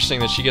think it's interesting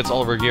that she gets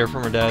all of her gear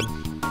from her dad.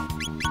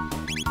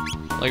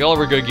 Like, all of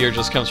her good gear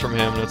just comes from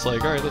him, and it's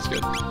like, alright, that's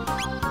good.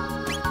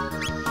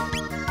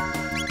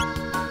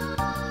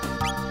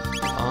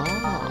 Oh.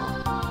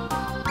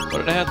 What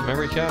did I have? The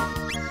memory cap?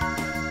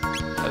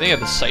 I think I have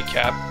the sight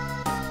cap.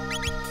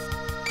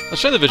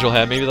 Let's try the visual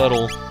hat, maybe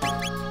that'll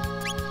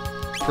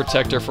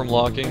protect her from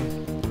locking.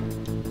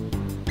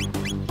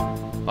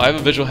 I have a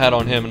visual hat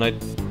on him, and I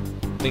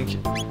think...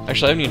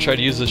 Actually, I haven't even tried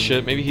to use this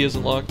shit. Maybe he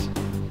isn't locked.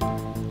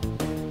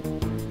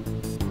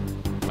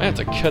 I have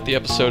to cut the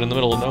episode in the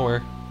middle of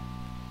nowhere.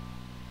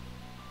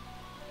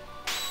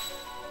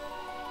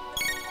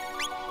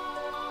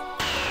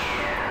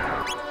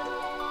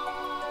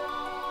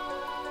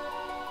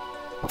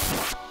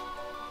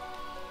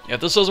 Yeah,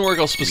 if this doesn't work,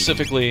 I'll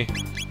specifically...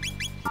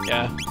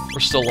 Yeah, we're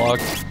still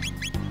locked.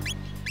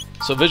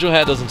 So visual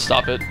hat doesn't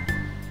stop it.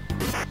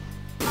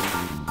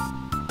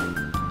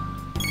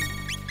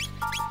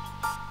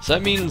 So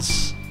that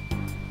means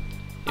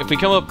if we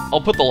come up, I'll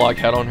put the log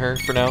hat on her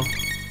for now.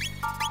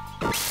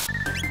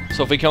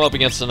 So if we come up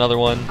against another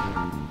one,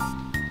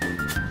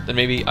 then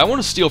maybe I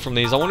want to steal from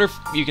these. I wonder if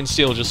you can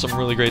steal just some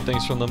really great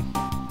things from them.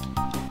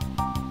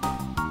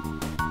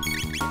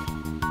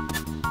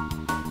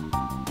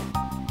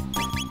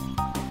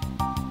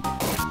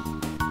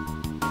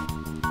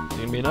 Is it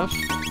gonna be enough?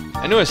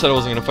 I knew I said I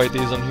wasn't gonna fight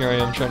these, and here I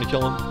am trying to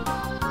kill them.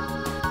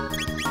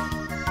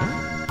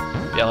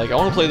 Yeah, like I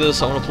want to play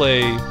this. I want to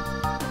play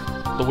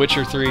The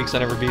Witcher 3 because I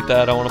never beat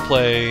that. I want to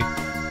play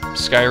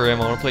Skyrim. I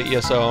want to play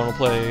ESO. I want to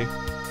play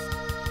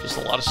just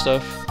a lot of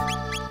stuff.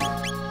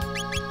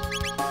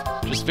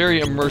 Just very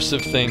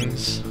immersive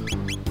things.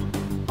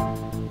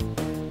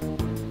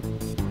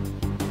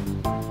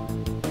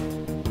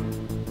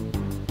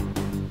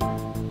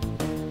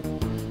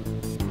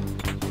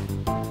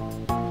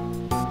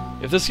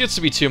 If this gets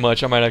to be too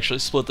much, I might actually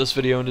split this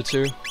video into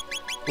two.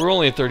 We're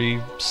only at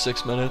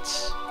 36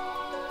 minutes.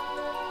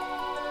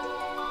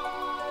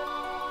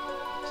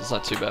 So it's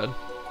not too bad.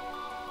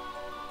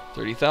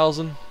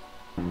 30,000.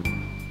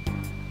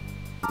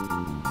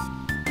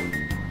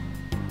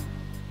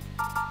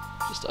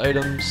 Just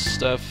items,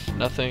 stuff,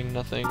 nothing,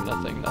 nothing,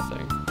 nothing,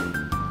 nothing.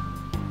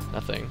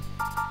 Nothing.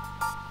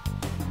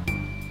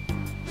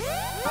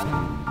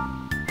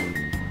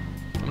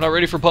 I'm not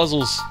ready for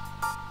puzzles.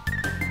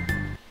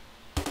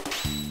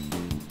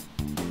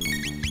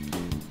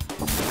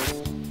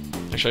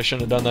 Actually, I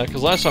shouldn't have done that,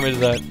 because last time I did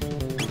that,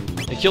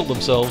 they killed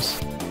themselves.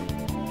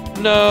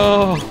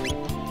 No!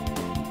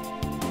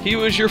 He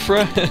was your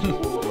friend!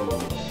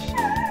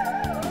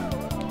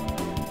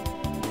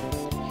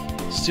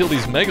 Steal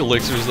these mega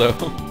elixirs, though.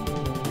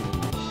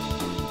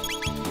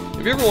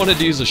 Have you ever wanted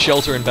to use a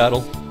shelter in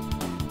battle?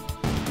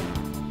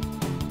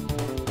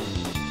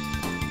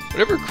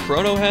 Whatever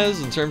Chrono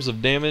has in terms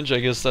of damage, I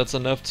guess that's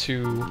enough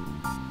to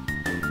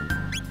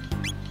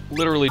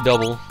literally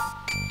double.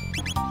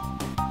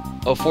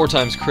 Oh, 4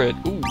 times crit.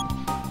 Ooh.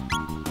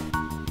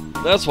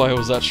 That's why it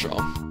was that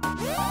strong.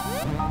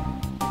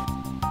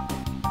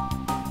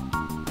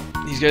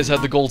 These guys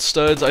have the gold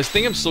studs. I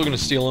think I'm still gonna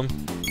steal them.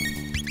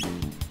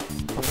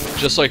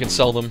 Just so I can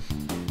sell them.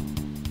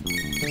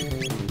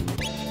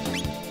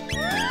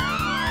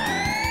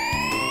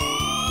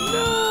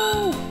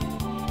 No!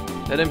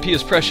 That MP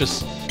is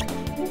precious.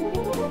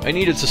 I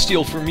need it to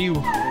steal from you.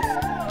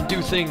 And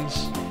do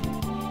things.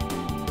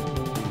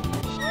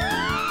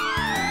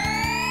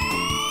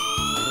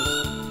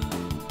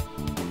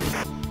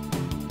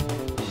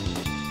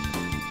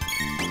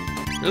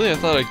 Really? I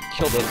thought I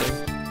killed that thing.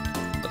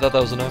 I thought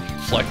that was enough.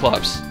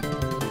 Flyclops.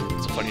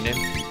 That's a funny name.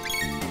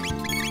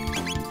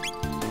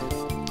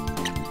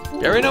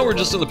 Yeah, right now we're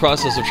just in the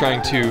process of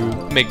trying to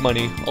make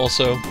money,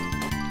 also.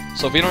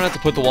 So if we don't have to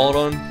put the wallet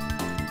on,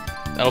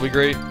 that'll be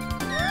great.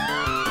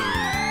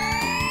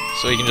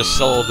 So we can just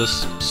sell all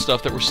this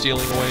stuff that we're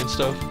stealing away and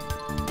stuff.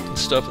 And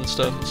stuff and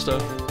stuff and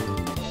stuff.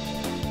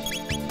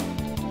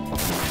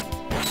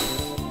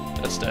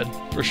 That's dead,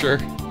 for sure.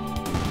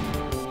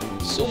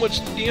 So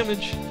much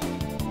damage.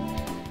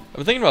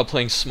 I'm thinking about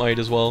playing Smite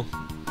as well.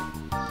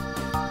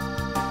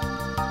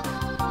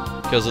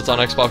 Because it's on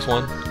Xbox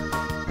One.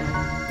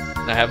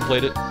 And I haven't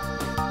played it.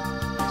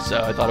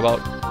 So I thought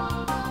about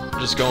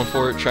just going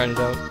for it, trying it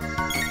out.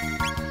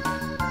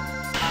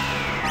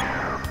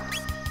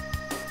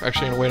 We're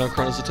actually gonna wait on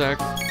Chrono's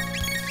attack.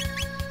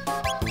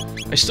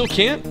 I still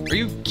can't? Are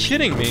you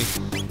kidding me?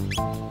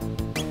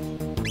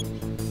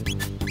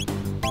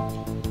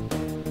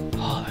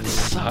 Oh, that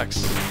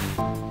sucks.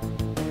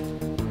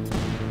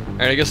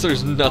 Alright, I guess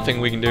there's nothing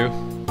we can do.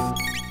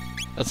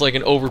 That's like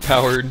an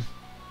overpowered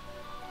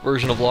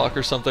version of Locke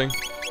or something.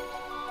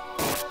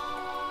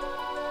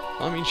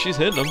 I mean, she's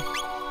hitting him.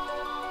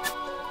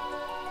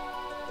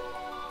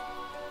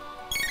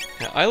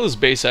 Yeah, Isla's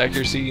base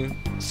accuracy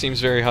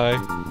seems very high.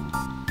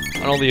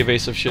 On all the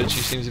evasive shit,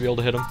 she seems to be able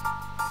to hit him.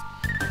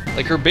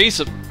 Like, her base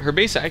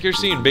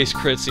accuracy and base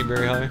crit seem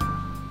very high.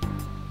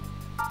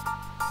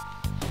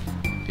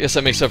 I guess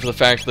that makes up for the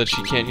fact that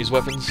she can't use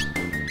weapons.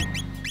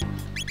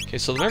 Okay,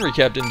 so the memory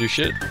cap didn't do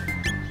shit.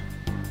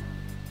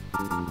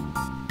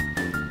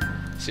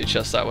 See a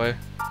chest that way.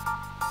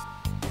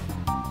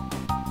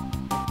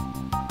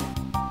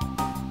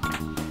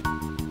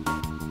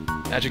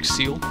 Magic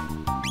seal.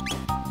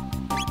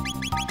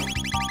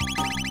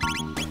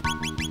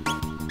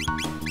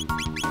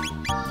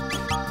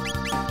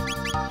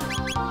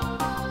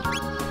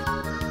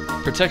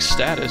 Protect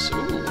status.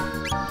 Ooh.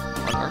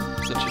 Unarmed?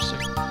 That's interesting.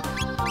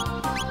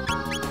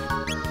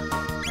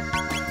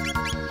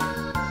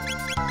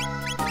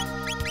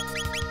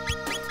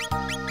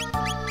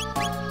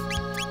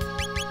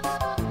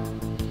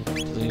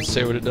 Doesn't even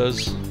say what it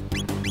does.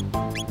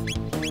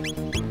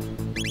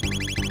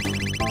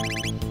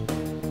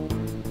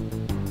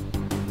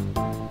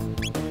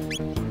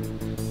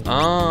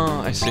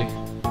 Ah, I see.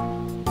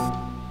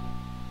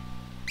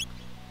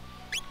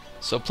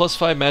 So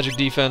 +5 magic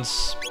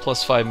defense,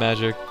 +5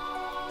 magic.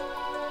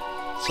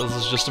 So this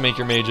is just to make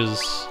your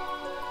mages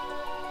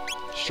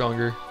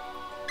stronger.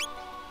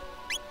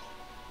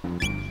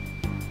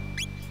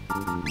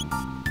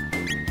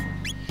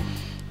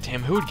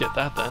 Damn, who would get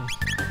that then?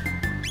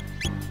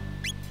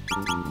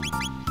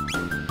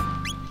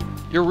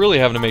 You're really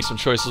having to make some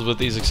choices with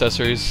these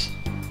accessories.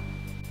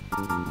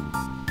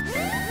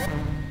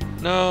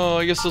 No,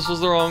 I guess this was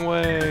the wrong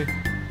way.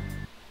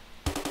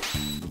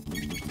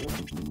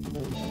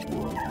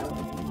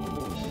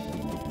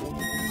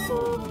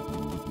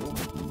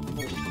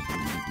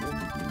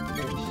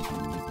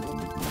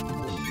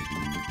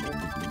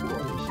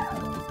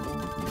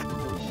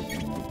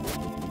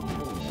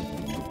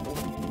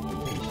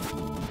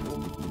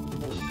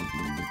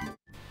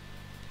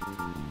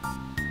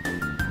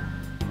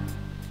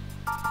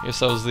 I guess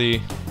that was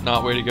the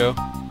not way to go.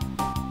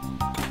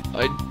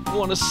 I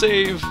want to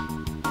save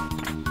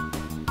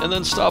and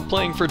then stop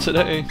playing for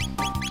today.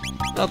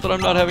 Not that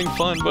I'm not having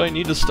fun, but I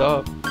need to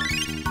stop.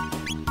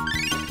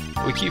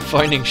 We keep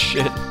finding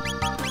shit.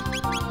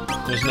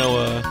 There's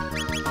no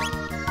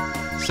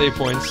save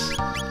points.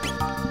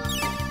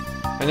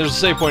 And there's a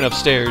save point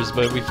upstairs,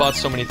 but we fought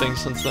so many things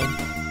since then.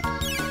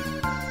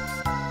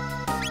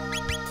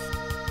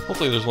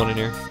 Hopefully there's one in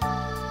here.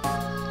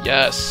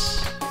 Yes!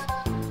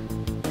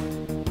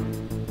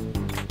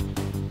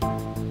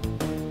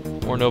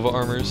 More Nova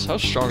armors. How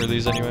strong are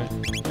these anyway?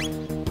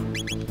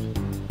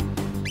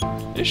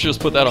 They should just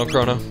put that on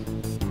Chrono.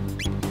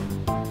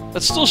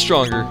 That's still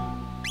stronger.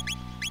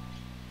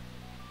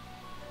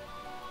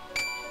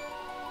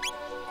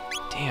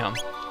 Damn.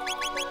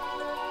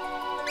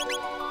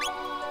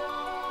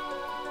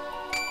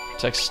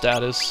 Protect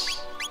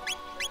status.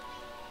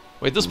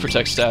 Wait, this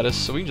protects status,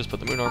 so we can just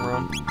put the moon armor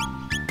on.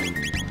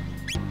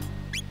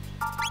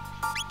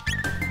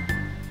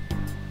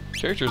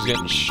 Character's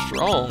getting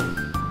strong.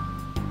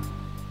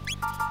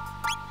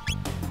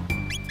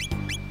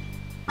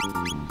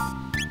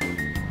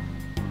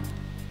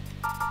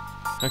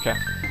 Okay.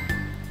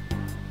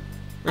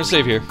 We're gonna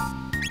save here.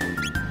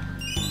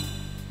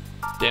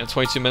 Damn,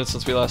 22 minutes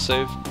since we last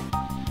saved.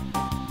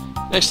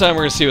 Next time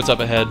we're gonna see what's up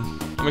ahead.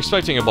 I'm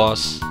expecting a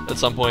boss at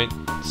some point,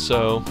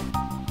 so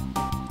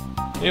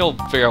maybe I'll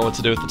figure out what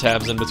to do with the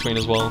tabs in between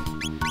as well.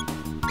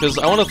 Because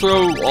I want to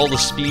throw all the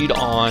speed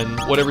on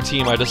whatever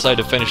team I decide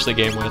to finish the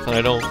game with, and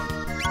I don't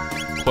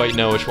quite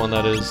know which one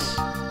that is.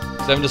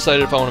 Because I haven't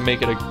decided if I want to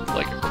make it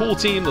like a cool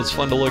team that's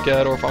fun to look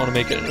at, or if I want to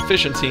make it an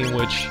efficient team,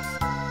 which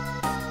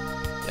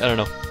I don't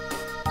know.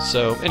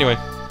 So, anyway.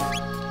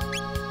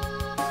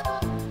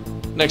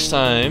 Next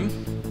time,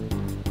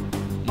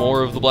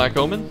 more of the Black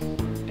Omen,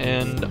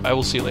 and I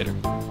will see you later.